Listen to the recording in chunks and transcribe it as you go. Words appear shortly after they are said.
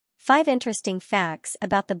5 interesting facts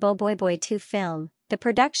about the BoBoiBoy 2 film, the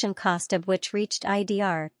production cost of which reached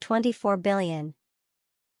IDR 24 billion.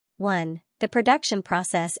 1. The production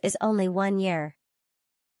process is only 1 year.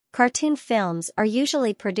 Cartoon films are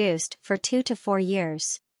usually produced for 2 to 4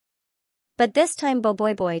 years. But this time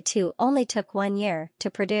BoBoiBoy 2 only took 1 year to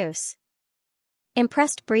produce.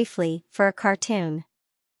 Impressed briefly for a cartoon.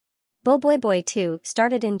 BoBoiBoy 2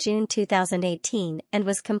 started in June 2018 and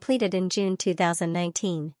was completed in June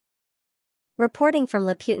 2019. Reporting from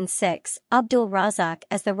Laputan 6, Abdul Razak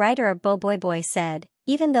as the writer of BoBoiBoy said,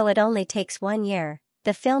 even though it only takes 1 year,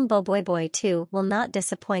 the film BoBoiBoy 2 will not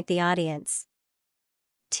disappoint the audience.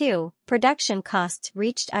 2. Production costs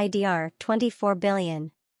reached IDR 24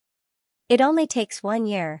 billion. It only takes 1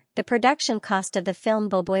 year. The production cost of the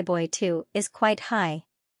film BoBoiBoy 2 is quite high.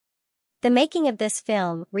 The making of this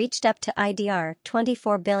film reached up to IDR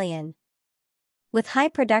 24 billion. With high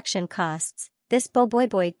production costs, this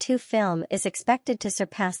BoBoiBoy 2 film is expected to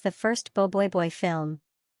surpass the first BoBoiBoy film.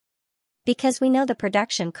 Because we know the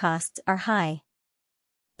production costs are high.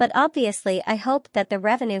 But obviously I hope that the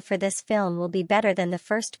revenue for this film will be better than the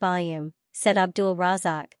first volume, said Abdul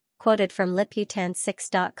Razak, quoted from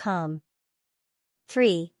Liputan6.com.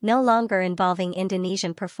 3. No longer involving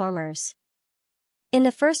Indonesian performers. In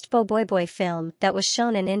the first BoBoiBoy film that was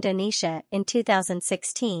shown in Indonesia in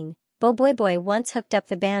 2016, BoBoiBoy once hooked up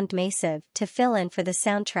the band Massive to fill in for the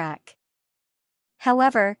soundtrack.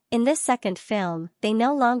 However, in this second film, they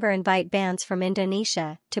no longer invite bands from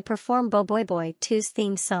Indonesia to perform BoBoiBoy 2's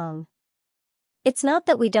theme song. It's not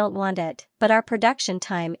that we don't want it, but our production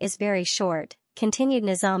time is very short, continued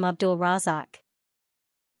Nizam Abdul Razak.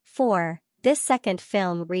 4. This second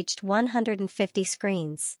film reached 150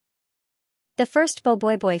 screens. The first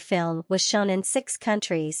BoBoiBoy film was shown in 6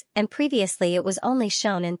 countries and previously it was only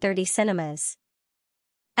shown in 30 cinemas.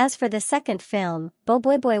 As for the second film,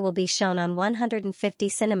 BoBoiBoy will be shown on 150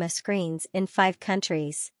 cinema screens in 5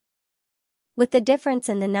 countries. With the difference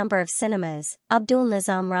in the number of cinemas, Abdul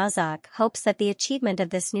Nizam Razak hopes that the achievement of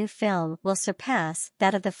this new film will surpass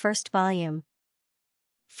that of the first volume.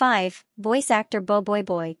 5. Voice actor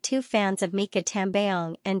BoBoiBoy 2 fans of Mika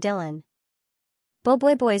Tambayong and Dylan.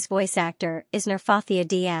 BoBoiBoy's voice actor is Nurfathia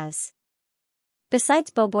Diaz.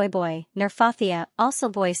 Besides BoBoiBoy, Nurfathia also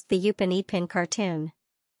voiced the Upin Ipin cartoon.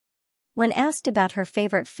 When asked about her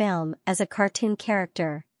favorite film as a cartoon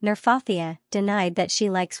character, Nurfathia denied that she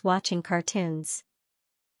likes watching cartoons.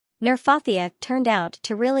 Nurfathia turned out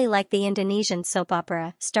to really like the Indonesian soap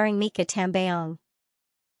opera starring Mika Tambayong.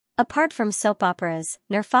 Apart from soap operas,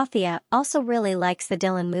 Nurfathia also really likes the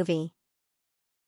Dylan movie.